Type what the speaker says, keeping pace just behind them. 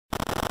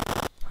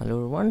Hello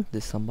everyone,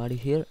 this is somebody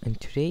here, and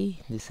today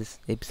this is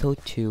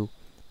episode 2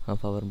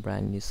 of our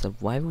brand new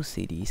survival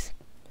series.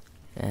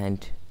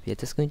 And we are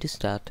just going to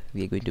start.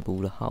 We are going to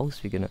build a house.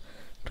 We're gonna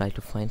try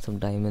to find some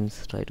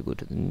diamonds, try to go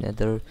to the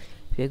nether.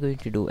 We are going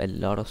to do a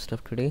lot of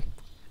stuff today.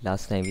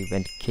 Last time we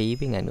went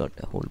caving and got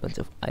a whole bunch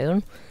of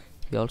iron.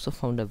 We also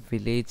found a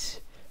village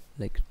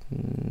like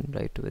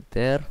right over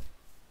there.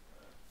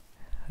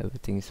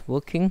 Everything is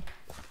working.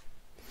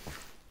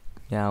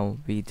 Now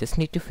we just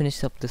need to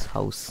finish up this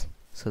house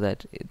so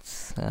that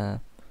it's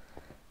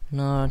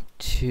not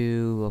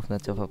too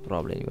much of a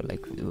problem.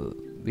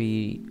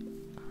 We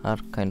are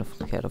kind of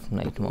scared of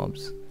night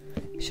mobs.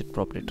 We should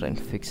probably try and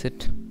fix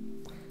it.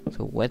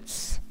 So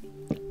let's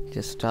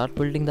just start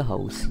building the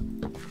house,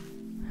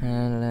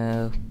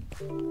 and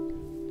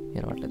you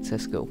know what, let's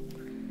just go.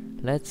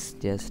 Let's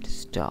just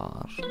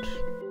start.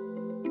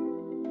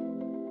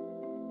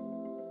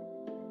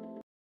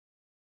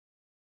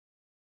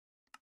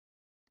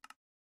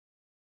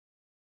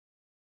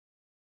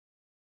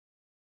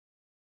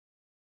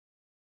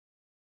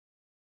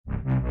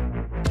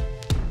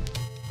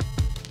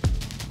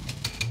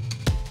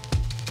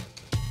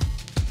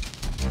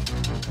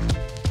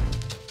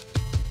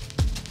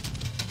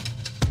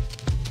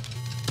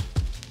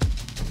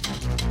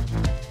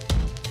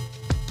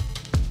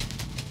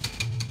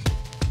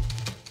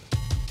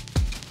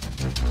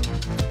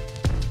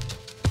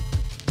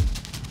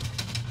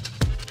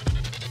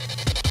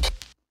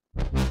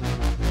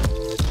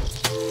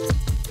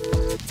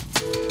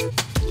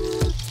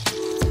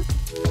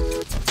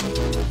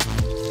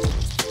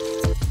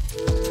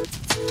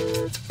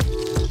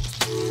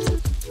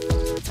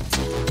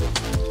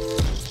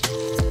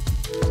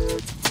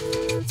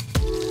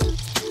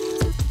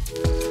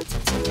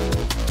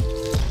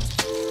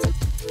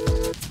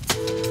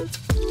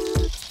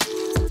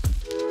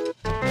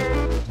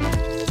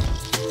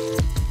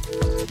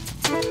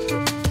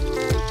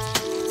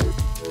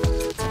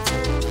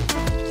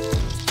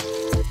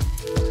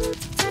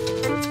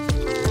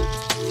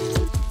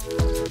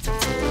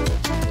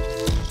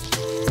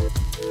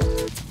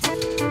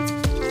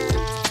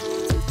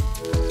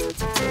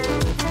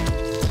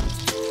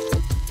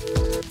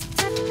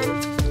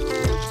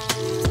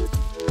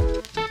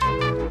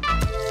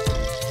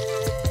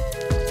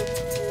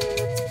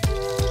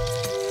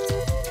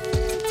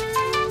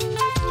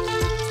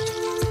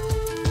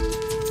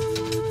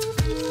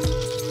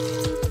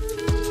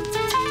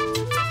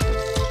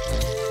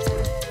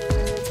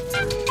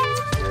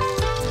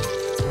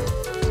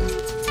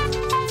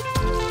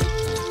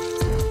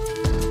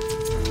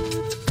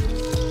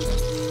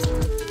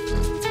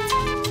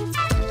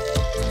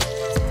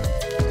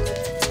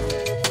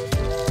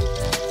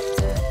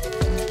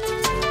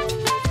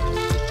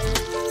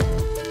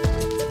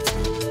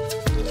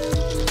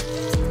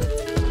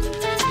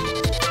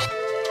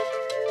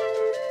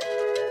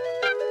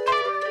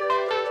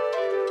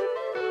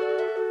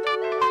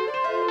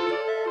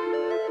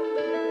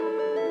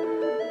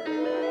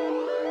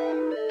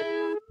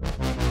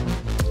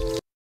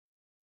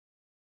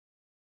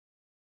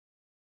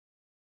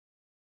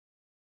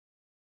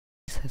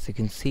 As you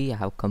can see, I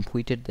have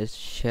completed this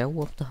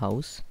shell of the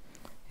house.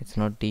 It's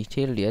not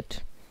detailed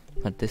yet,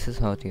 but this is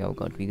how we have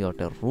got. We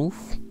got a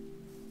roof,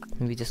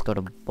 and we just got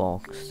a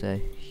box, a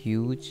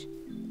huge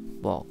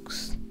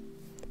box.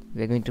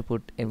 We're going to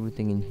put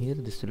everything in here.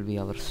 This will be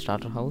our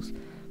starter house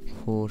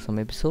for some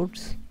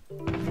episodes.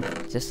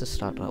 Just a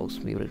starter house.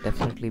 We will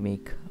definitely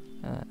make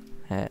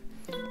a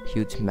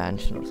huge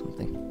mansion or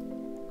something.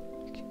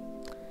 Okay.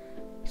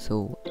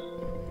 So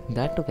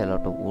that took a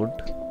lot of wood,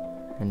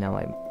 and now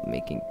I'm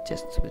making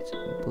chests with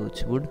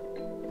birch wood.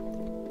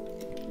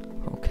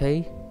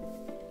 Okay,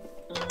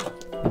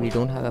 we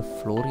don't have a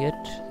floor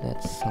yet.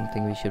 That's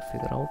something we should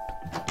figure out.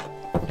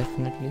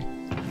 Definitely,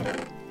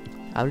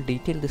 I'll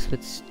detail this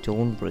with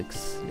stone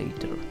bricks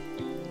later.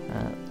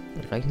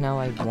 Right now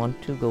I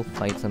want to go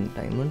find some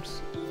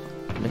diamonds.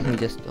 Let me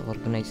just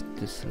organize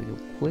this real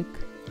quick,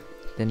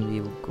 then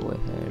we will go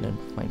ahead and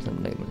find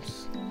some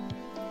diamonds.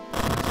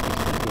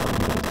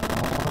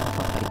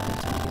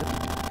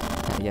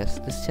 Yes,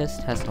 this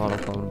chest has all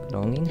of our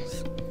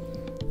belongings.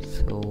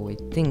 So I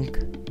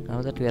think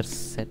now that we are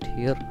set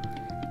here,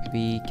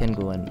 we can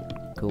go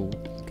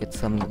get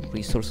some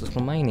resources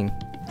from mining.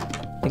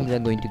 I think we are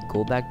going to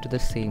go back to the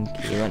same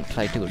cave and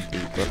try to go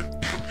deeper.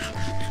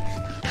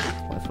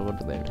 Oh, I forgot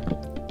the bed.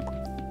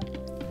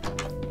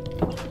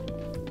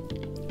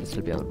 This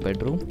will be our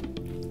bedroom.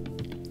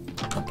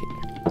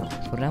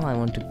 Okay. For now I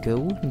want to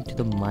go into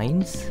the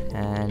mines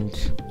and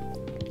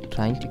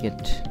trying to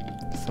get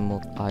some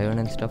more iron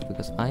and stuff,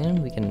 because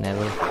iron we can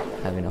never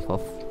have enough of.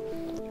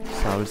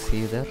 So I'll see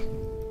you there.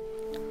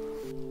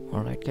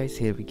 Alright guys,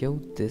 here we go.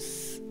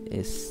 This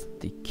is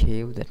the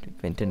cave that we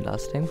went in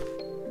last time,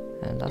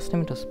 and last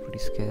time it was pretty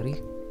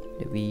scary.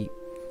 We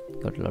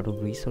got a lot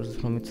of resources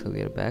from it, so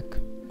we are back.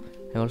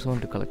 I also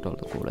want to collect all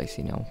the gold I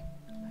see now.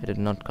 I did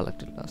not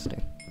collect it last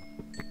time.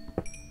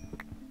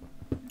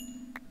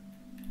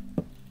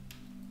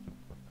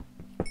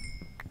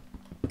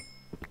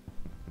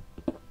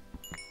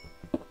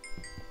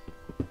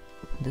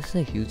 This is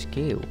a huge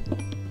cave.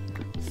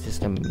 It's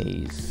just a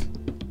maze.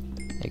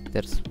 Like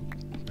there's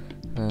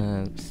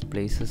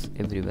places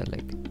everywhere,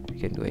 like you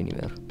can go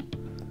anywhere.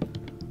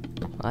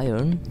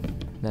 Iron,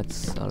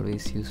 that's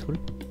always useful.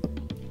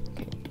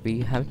 Okay, we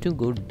have to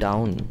go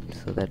down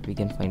so that we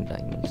can find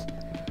diamonds.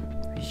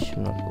 We should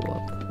not go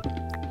up.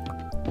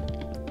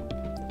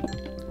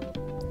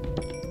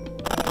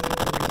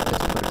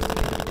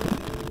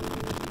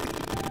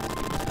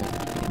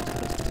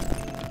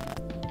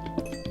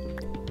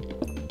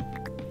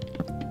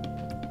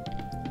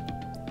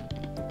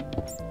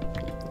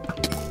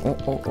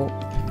 Oh,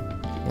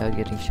 you are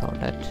getting shot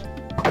at.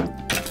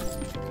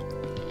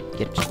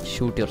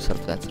 Shoot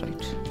yourself, that's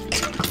right.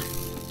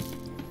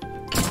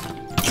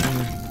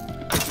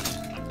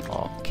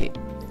 Okay,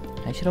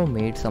 I should have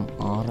made some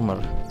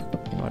armor.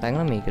 You know what, I'm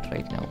gonna make it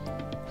right now.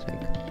 It's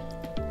like,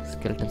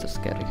 skeletons are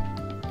scary.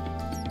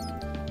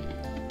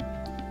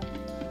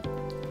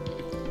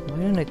 Why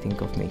didn't I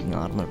think of making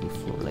armor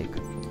before? Like,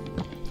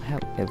 I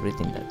have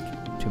everything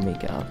to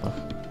make armor.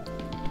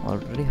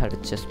 Already had a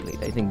chest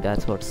plate. I think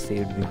that's what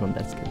saved me from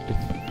that skeleton.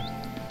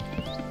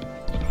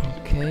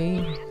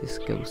 Okay, this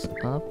goes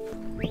up.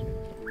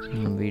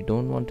 We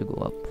don't want to go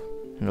up.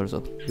 And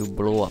also, you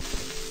blow up.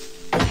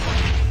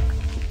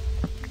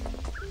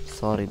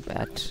 Sorry,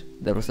 bat.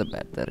 There was a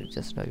bat there, it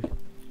just died.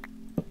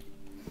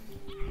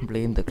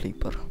 Blame the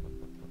creeper.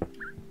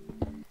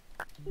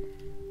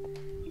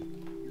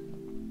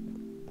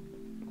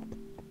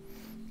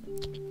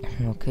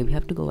 Okay, we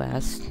have to go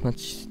as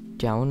much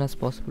down as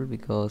possible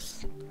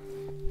because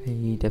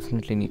we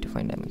definitely need to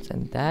find diamonds,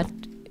 and that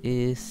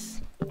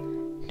is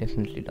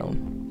definitely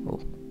down.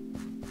 Oh,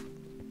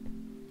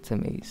 it's a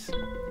maze.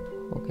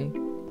 Okay,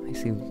 I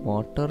see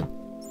water.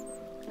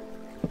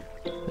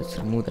 Let's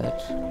remove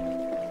that.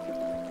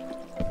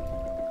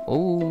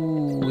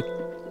 Oh,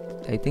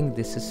 I think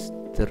this is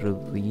the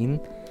ravine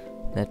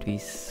that we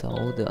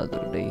saw the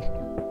other day.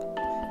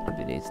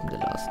 Maybe it's in the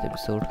last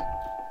episode.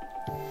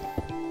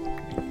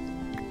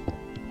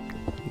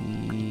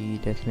 We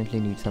definitely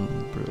need some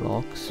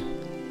blocks.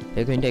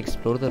 We're going to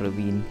explore the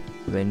ravine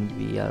when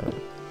we are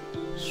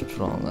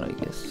stronger, I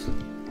guess.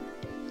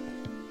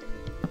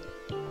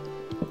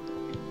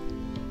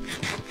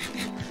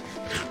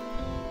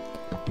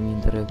 I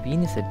mean, the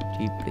ravine is a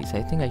deep place.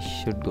 I think I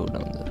should go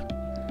down there.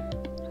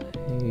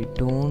 I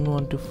don't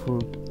want to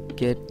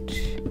forget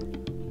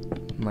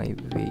my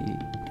way.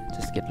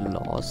 Just get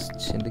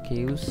lost in the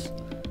caves.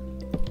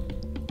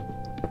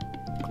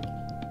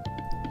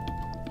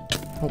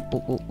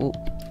 Oh.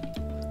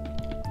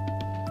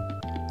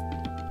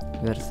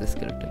 Where is the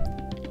skeleton?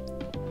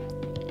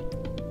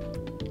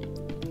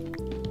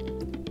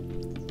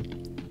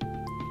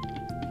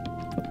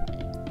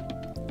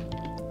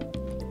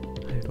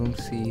 I don't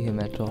see him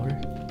at all.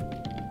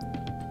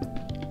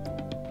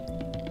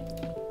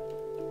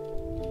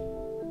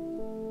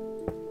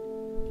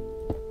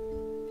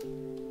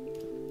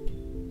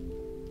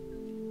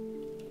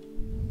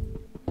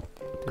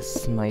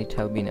 This might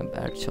have been a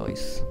bad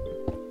choice.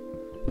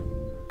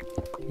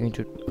 I'm going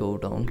to go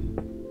down.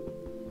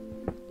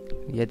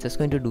 We are just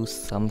going to do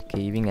some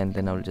caving and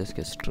then I'll just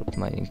get strip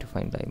mining to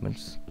find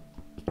diamonds.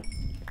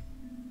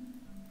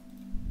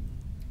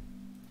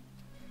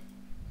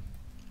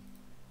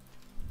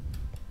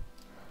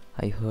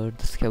 I heard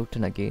the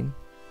skeleton again.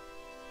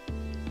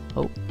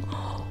 Oh,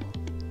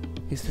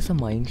 is this a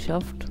mine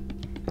shaft?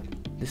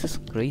 This is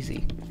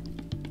crazy.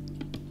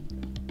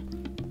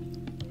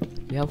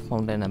 We have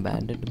found an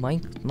abandoned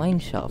mine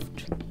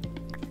shaft.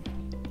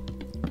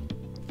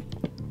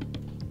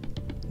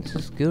 This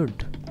is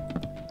good.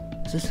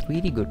 This is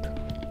really good.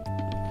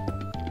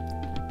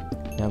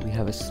 Now we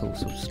have a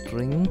source of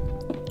string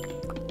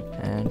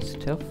and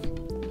stuff.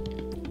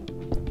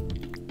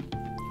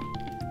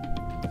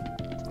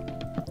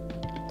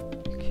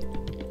 Okay.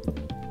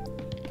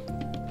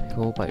 I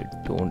hope I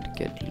don't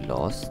get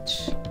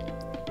lost.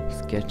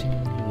 Getting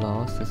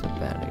lost is a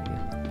bad idea.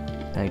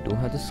 I do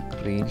have the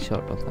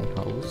screenshot of my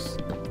house.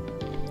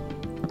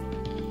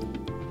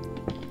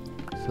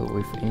 So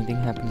if anything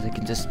happens, I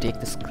can just take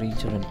the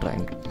screenshot and try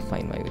and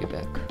find my way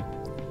back.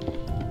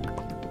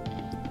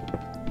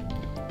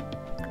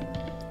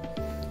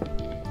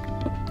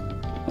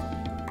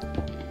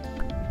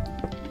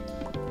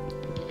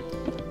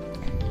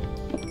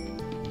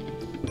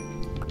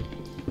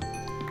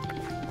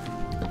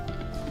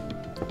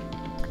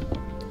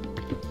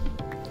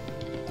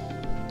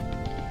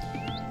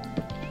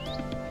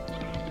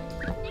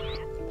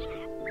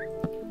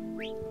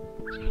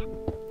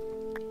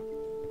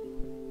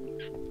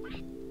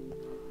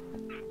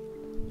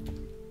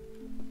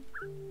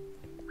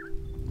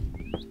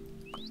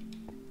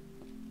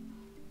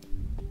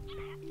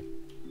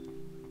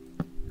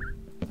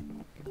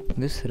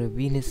 This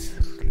ravine is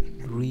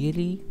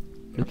really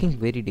looking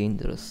very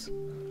dangerous.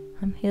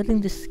 I'm hearing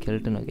this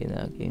skeleton again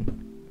and again.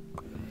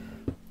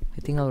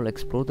 I think I will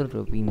explore the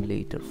ravine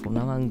later. For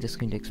now, I'm just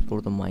going to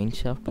explore the mine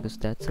shaft because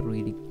that's a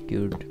really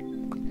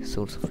good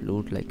source of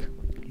loot. Like,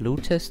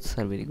 loot chests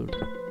are very good.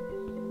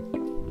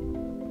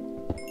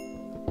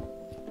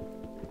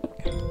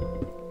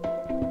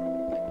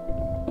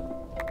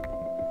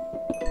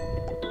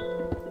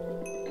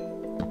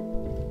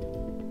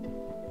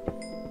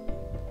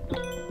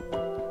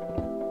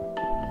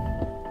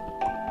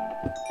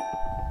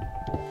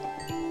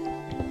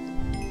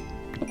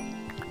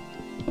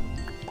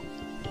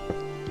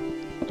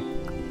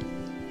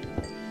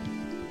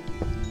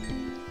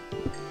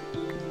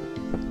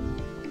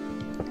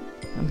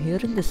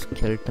 hearing the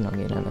skeleton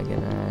again and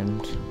again,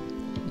 and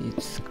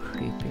it's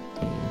creeping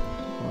me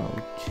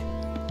out.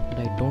 But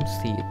I don't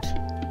see it.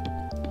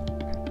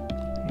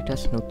 It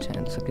has no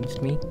chance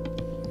against me.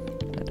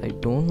 But I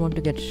don't want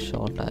to get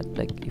shot at.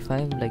 Like if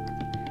I'm like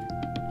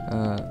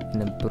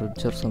in a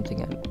bridge or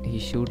something and he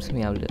shoots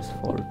me, I'll just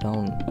fall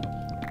down,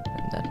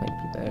 and that might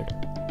be bad.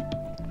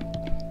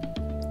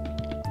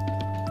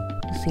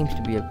 This seems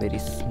to be a very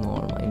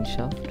small mine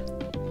shaft.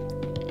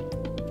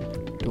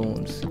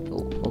 Stones.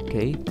 Oh,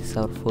 okay, this is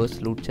our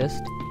first loot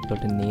chest.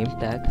 Got a name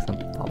tag, some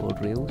power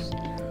rails,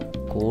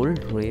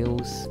 gold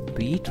rails,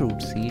 beetroot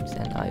seeds,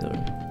 and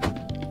iron.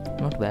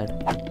 Not bad.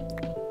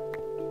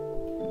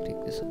 Take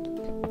this out.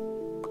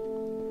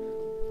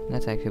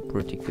 That's actually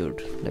pretty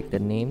good. Like the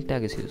name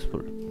tag is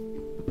useful.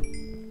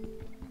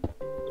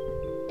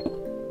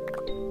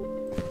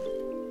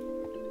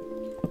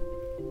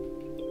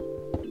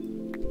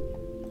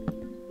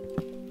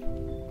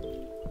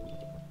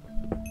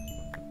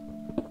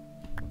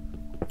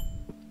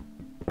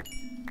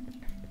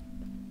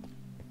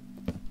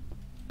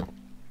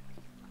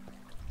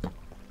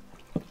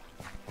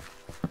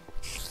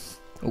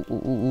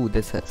 Ooh,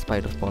 there's a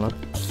spider spawner.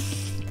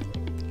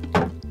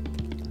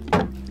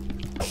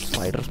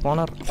 Spider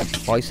spawner,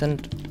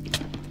 poisoned.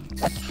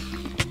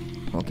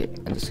 Okay,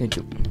 I'm just going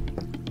to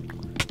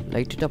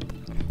light it up.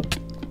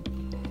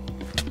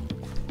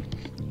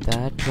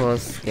 That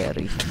was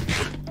scary.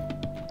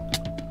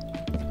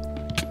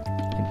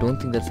 I don't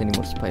think there's any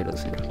more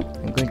spiders here.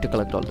 I'm going to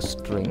collect all the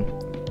string.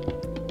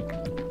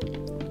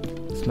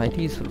 This might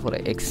be useful for a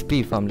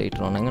XP farm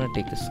later on. I'm gonna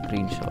take a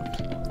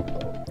screenshot.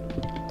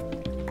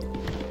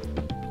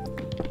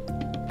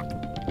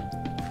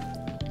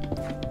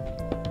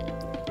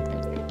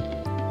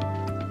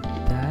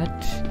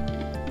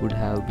 Would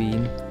have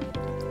been,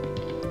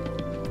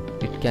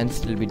 it can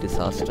still be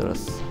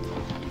disastrous.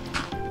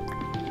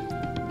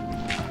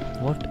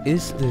 What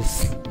is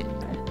this?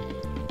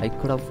 I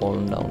could have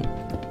fallen down.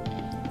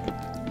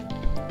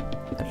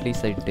 At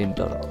least I didn't,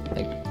 or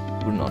I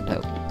would not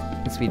have.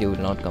 This video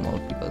will not come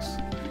out because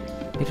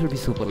it will be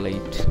super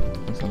late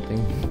or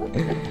something.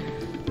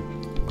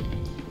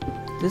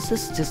 This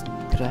is just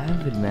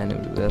gravel, man,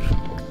 everywhere.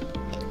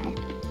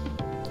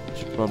 I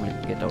should probably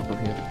get out of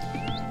here.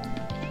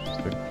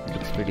 But it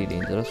looks pretty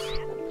dangerous.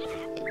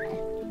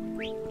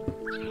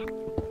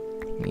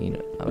 I mean,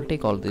 I'll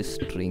take all this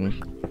string.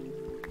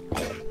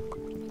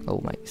 Oh,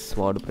 my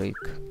sword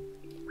broke.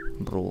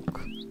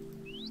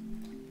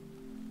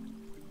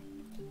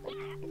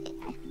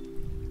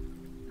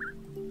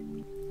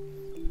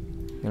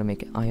 I'm gonna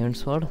make an iron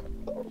sword.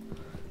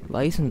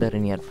 Why isn't there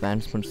any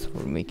advancements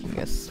for making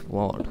a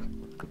sword?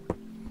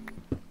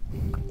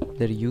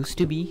 There used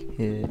to be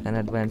an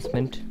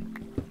advancement,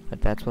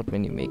 but that's what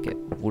when you make a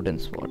wooden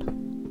sword,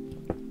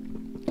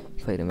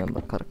 if I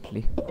remember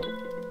correctly.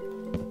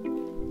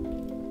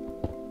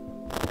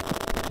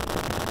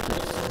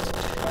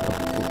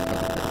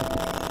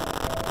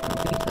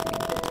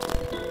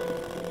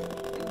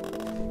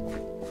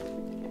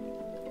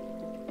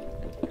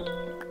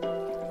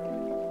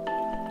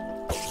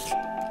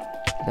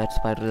 That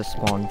spider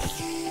respawned.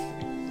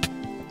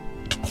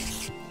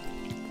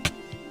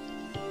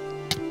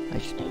 I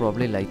should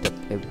probably light up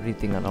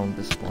everything around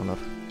the spawner.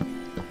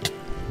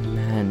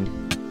 Man.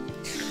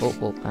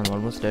 Oh, I'm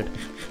almost dead.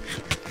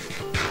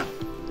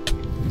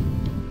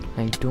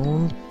 I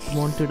don't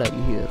want to die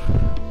here.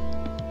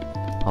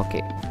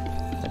 Okay,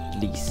 at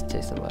least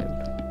I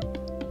survived.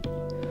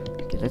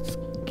 Okay, let's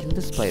kill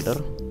the spider.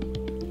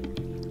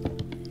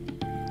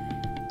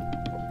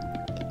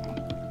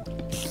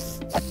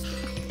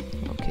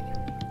 Okay,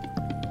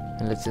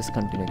 and let's just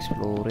continue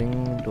exploring.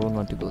 Don't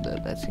want to go there,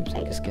 that seems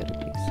like a scary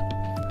place.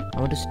 I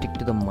want to stick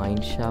to the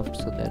mine shaft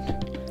so that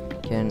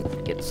I can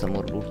get some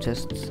more loot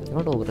chests.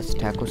 Not over a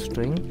stack of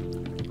string.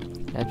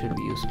 That will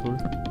be useful.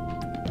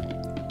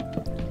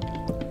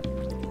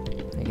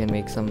 I can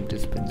make some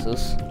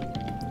dispensers.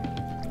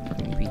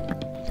 We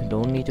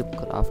don't need to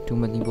craft too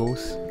many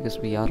bows because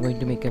we are going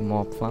to make a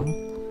mob farm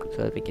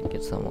so that we can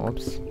get some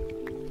mobs.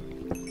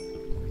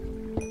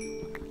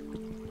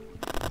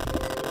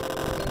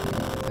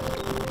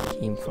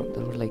 Came from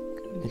there, like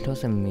it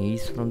was a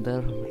maze from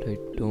there, but I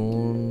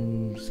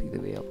don't see the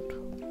way out.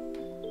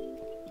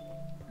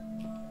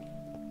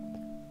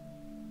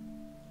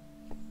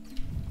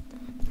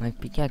 My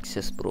pickaxe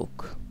just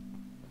broke.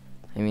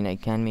 I mean, I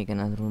can make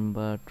another one,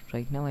 but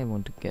right now I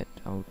want to get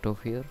out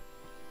of here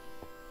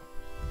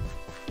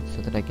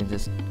so that I can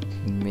just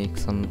make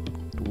some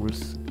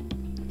tools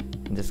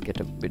and just get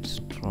a bit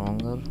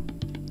stronger.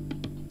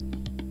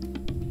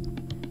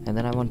 And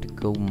then I want to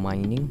go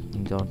mining,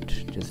 not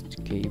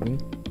just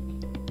caving,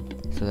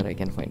 so that I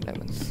can find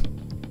diamonds.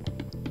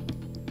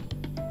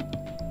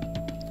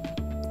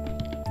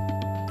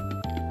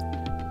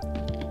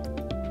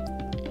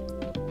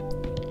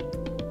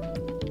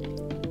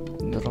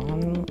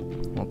 Wrong.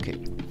 Okay,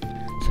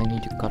 so I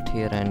need to cut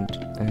here and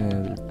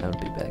I'll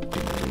be back to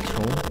reach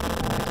home.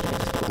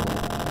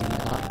 We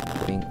are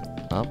going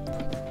up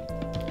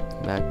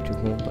back to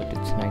home, but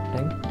it's night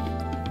time,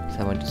 so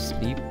I want to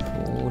sleep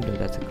Oh no,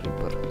 that's a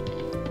creeper.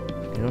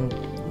 I don't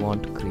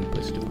want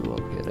creepers to grow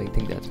up here. I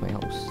think that's my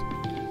house.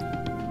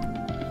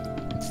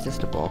 It's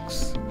just a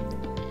box.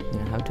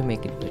 I have to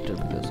make it better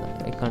because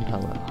I can't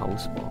have a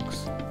house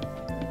box.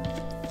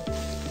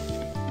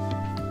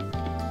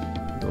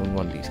 Don't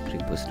want these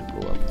creepers to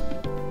grow up.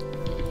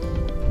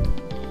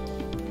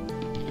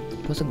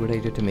 It was a good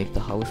idea to make the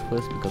house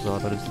first because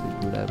otherwise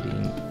it would have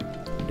been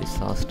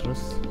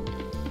disastrous.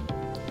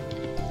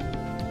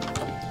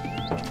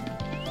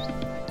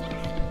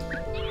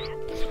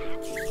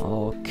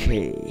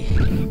 Okay.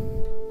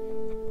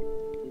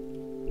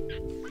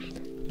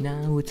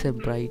 Now it's a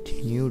bright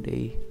new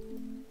day.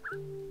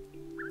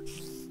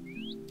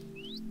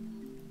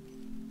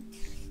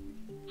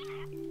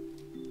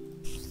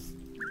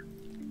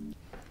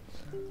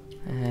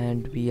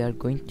 And we are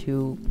going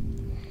to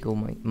go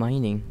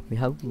mining. We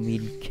have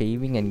been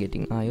caving and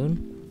getting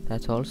iron.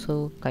 That's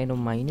also kind of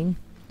mining.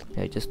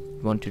 I just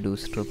want to do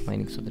strip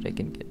mining so that I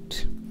can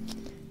get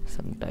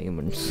some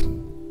diamonds.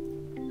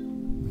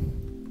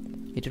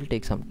 It will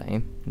take some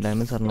time.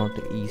 Diamonds are not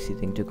an easy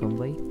thing to come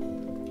by.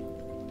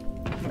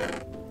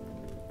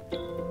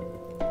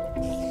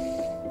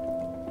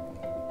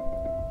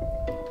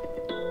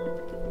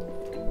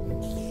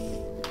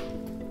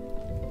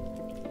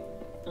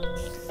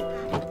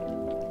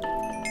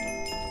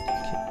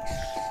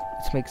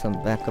 Make some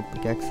backup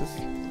pickaxes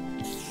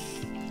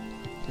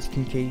just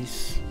in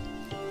case,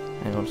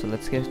 and also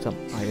let's get some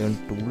iron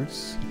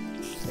tools.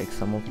 Like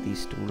some of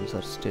these tools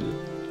are still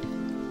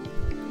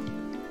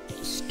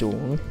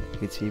stone,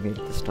 which we made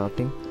at the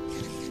starting.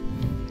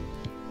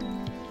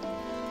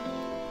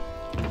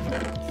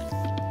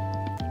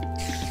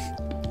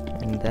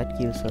 And that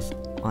gives us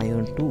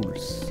iron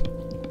tools.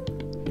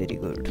 Very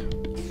good.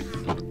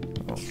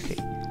 Okay,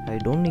 I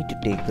don't need to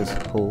take this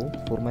hoe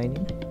for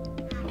mining.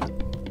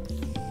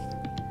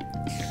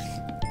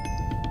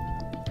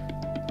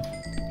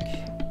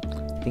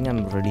 I think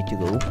I'm ready to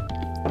go.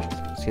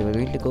 So we're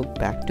going to go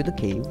back to the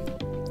cave,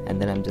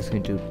 and then I'm just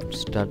going to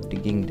start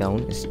digging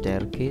down a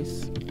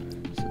staircase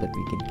so that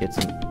we can get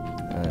some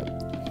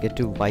get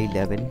to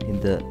Y11 in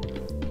the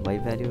Y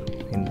value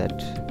in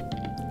that.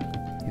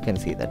 You can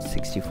see that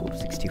 64,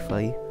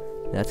 65.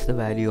 That's the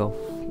value of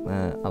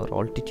our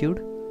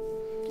altitude.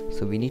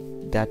 So we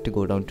need that to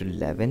go down to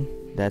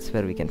 11. That's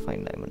where we can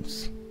find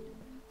diamonds.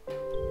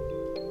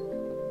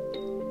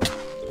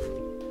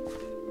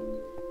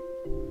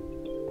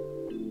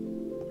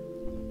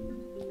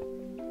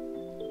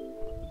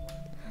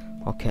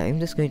 Okay, I'm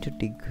just going to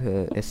dig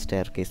a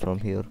staircase from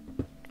here.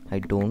 I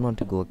don't want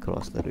to go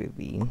across the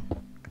ravine.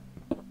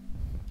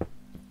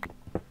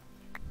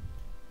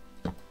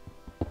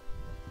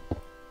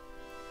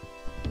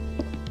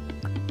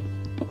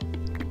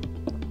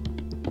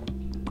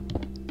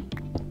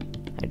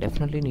 I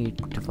definitely need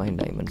to find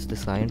diamonds.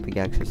 This iron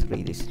pickaxe is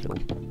really slow.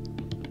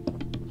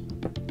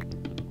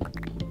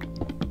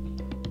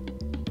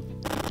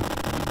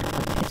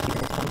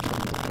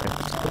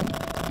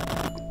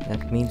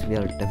 That means we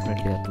are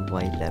definitely at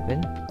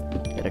Y11.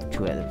 We're at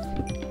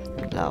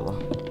 12. Lava.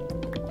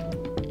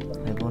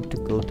 I want to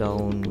go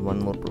down one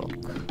more block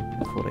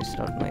before I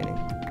start mining.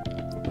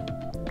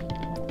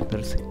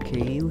 There's a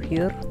cave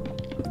here.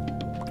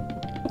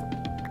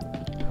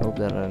 Hope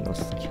there are no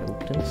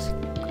skeletons.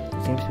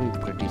 Seems to be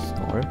pretty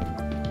small.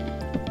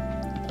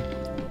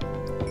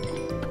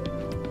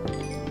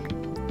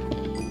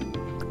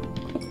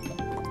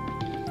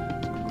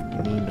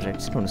 I mean,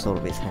 redstone is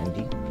always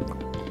handy.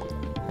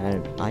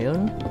 And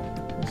iron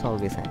is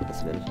always handy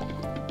as well.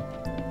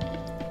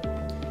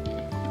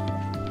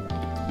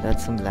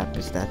 That's some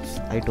lapis.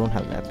 I don't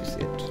have lapis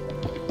yet.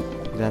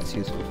 That's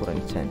useful for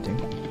enchanting.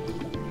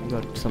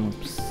 Got some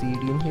seed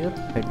in here.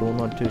 I don't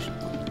want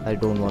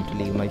to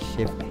leave my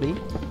shift key.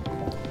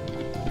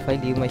 If I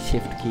leave my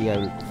shift key, I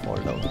will fall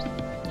down.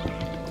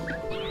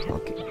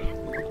 Okay.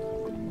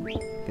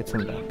 Get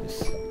some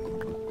lapis.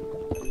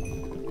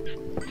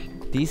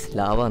 These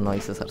lava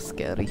noises are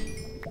scary.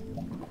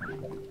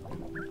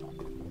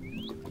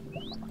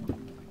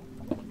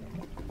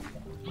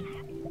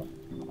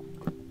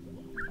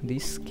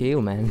 This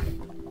cave, man.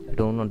 I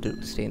don't want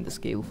to stay in this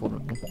cave for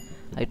long.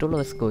 I told I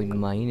was going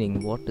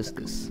mining. What is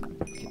this?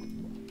 Okay.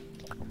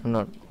 I'm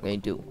not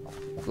going to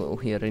go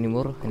here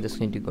anymore. I'm just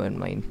going to go and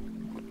mine.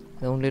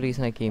 The only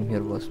reason I came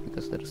here was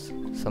because there's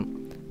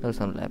some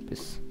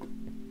lapis.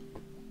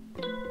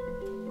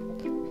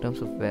 In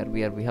terms of where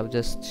we are, we have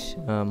just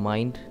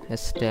mined a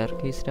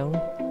staircase down.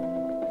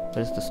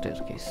 Where's the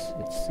staircase?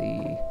 Let's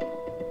see.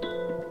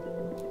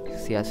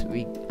 See, as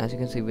you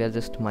can see, we have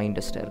just mined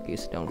a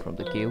staircase down from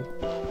the cave,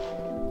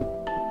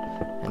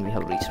 and we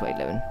have reached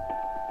Y11.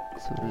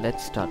 So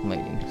let's start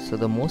mining. So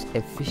the most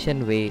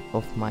efficient way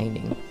of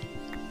mining,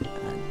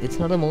 it's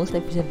not the most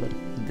efficient, but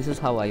this is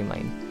how I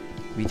mine.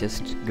 We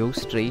just go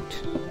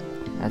straight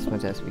as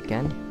much as we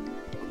can,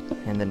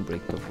 and then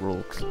break the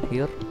rocks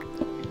here,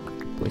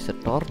 place a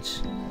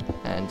torch,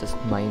 and just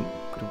mine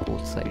to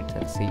both sides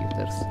and see if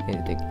there's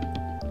anything.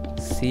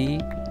 See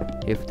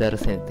if there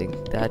is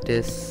anything. That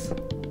is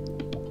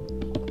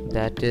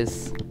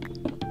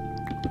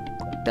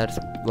that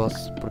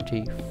was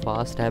pretty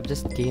fast. I have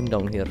just came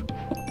down here.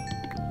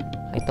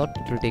 I thought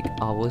it will take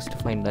hours to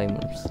find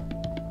diamonds.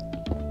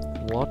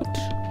 What?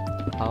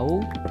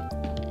 How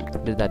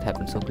did that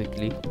happen so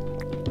quickly?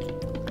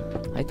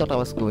 I thought I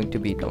was going to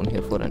be down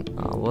here for an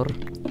hour,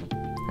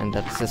 and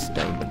that's just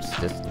diamonds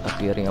just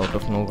appearing out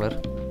of nowhere.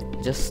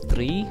 Just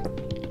 3?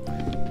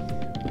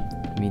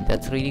 I mean,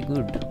 that's really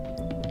good.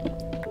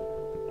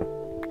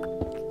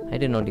 I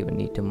did not even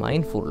need to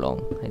mine for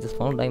long. I just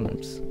found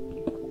diamonds.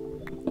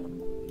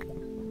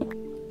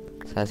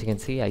 So as you can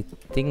see, I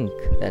think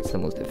that's the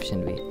most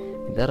efficient way.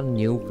 There are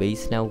new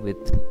ways now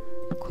with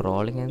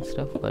crawling and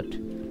stuff, but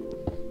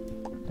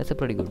that's a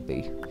pretty good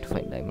way to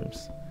find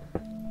diamonds.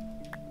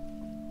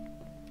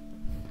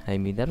 I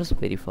mean, that was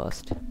very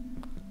fast.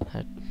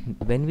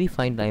 When we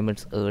find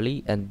diamonds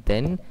early and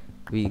then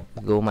we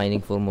go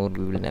mining for more,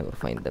 we will never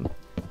find them.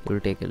 It will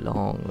take a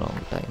long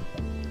time.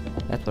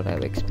 That's what I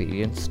have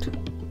experienced.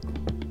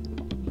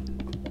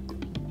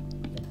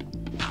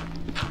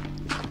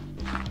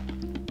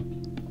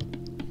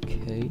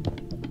 Okay,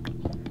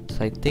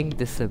 so I think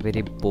this is a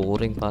very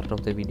boring part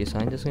of the video, so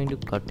I'm just going to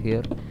cut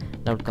here.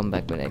 Now come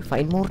back when I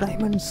find more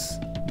diamonds.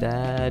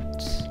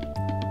 That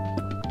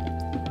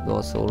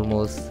was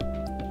almost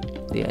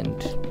the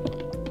end.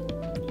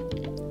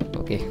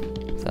 Okay,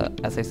 so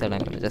as I said,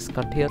 I'm gonna just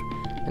cut here.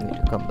 I'm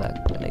going to come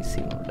back when I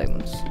see more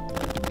diamonds.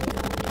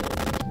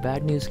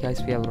 Bad news,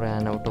 guys, we have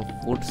ran out of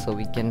wood, so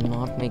we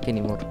cannot make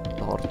any more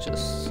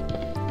torches.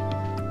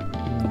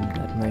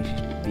 That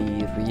might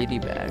be really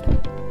bad.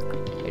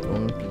 I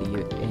don't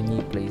leave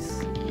any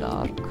place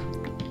dark.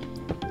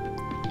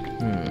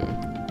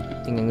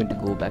 I think I'm going to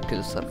go back to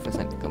the surface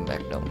and come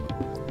back down.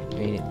 I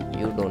mean,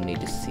 you don't need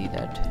to see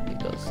that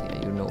because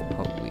yeah, you know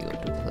how we go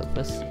to the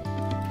surface.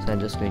 So I'm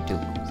just going to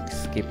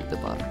skip the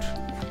part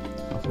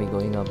of me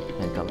going up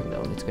and coming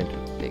down. It's going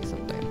to take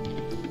some time.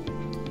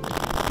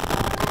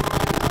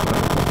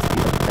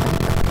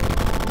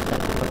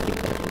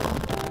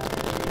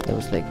 That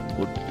was like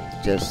wood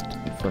just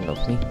in front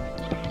of me.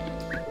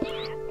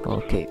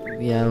 Okay,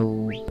 we are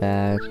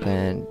back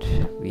and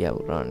we have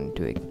run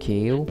into a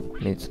cave.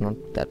 It's not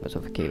that much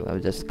of a cave. I'll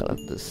just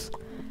collect this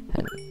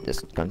and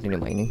just continue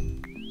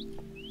mining.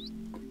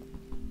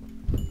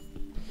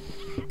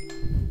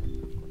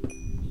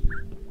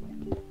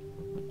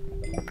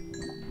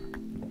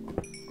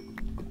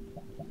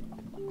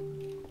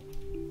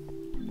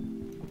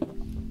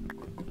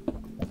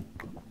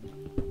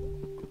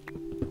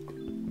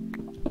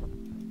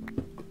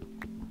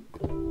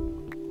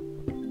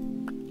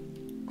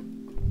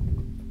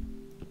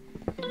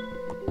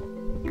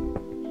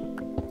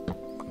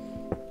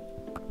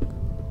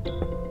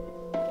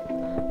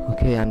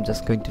 Okay, I'm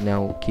just going to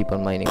now keep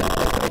on mining.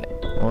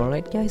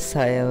 Alright guys,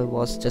 I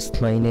was just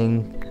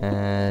mining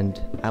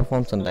and I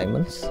found some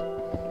diamonds.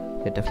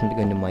 We're definitely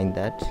going to mine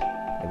that.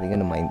 We're going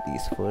to mine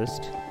these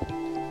first,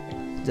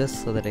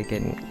 just so that I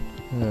can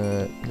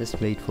just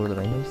wait for the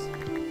diamonds.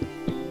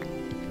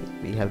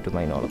 We have to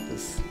mine all of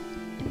this.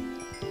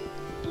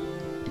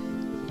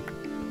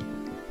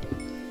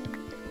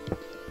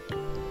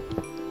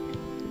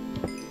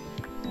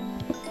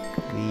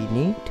 We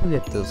need to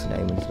get those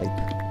diamonds, like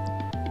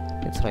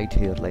it's right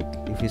here, like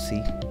if you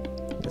see,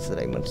 that's the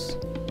diamonds.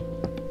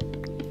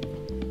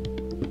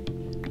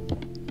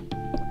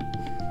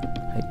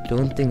 I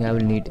don't think I will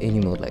need any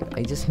more, like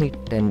I just need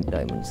 10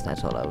 diamonds,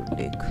 that's all I will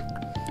take.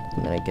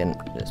 And then I can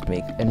just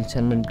make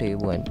enchantment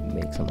table and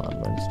make some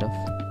armor and stuff.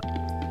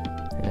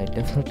 And I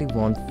definitely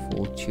want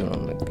fortune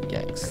on my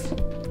pickaxe.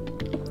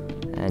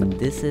 And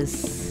this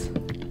is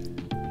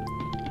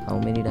how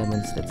many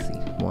diamonds? Let's see.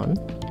 1,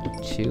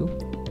 2,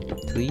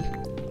 3,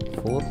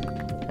 4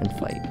 and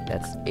 5.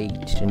 That's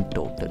 8 in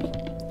total.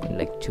 And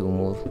like 2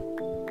 more.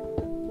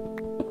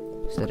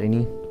 Is there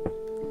any?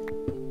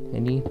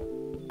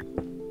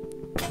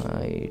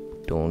 I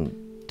don't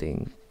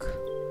think.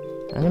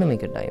 I'm gonna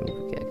make a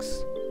diamond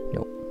pickaxe.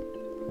 No,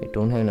 I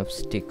don't have enough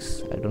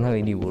sticks. I don't have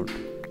any wood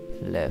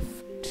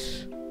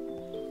left.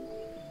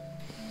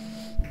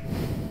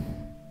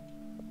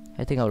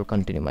 I think I will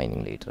continue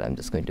mining later. I'm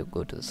just going to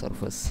go to the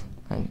surface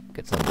and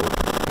get some wood.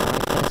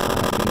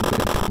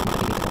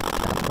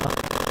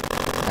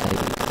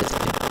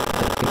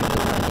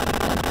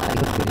 I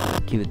got very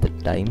lucky with the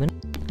diamond.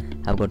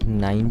 I've got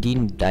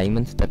 19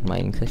 diamonds that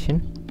mining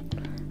session.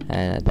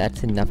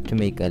 That's enough to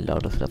make a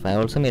lot of stuff. I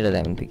also made a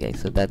diamond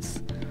pickaxe, so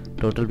that's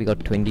total. We got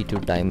 22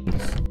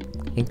 diamonds,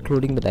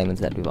 including the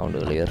diamonds that we found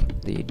earlier,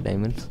 the 8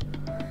 diamonds.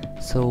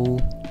 So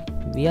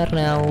we are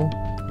now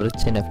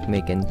rich enough to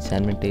make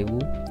enchantment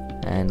table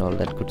and all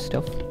that good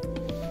stuff.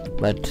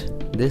 But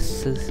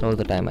this is all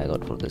the time I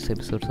got for this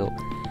episode, so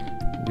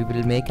we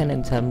will make an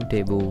enchantment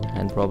table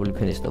and probably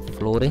finish the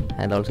flooring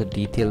and also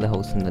detail the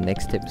house in the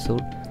next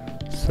episode.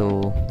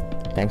 So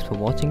thanks for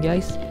watching,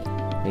 guys.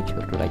 Make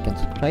sure to like and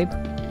subscribe,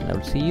 and I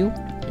will see you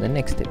in the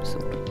next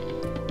episode.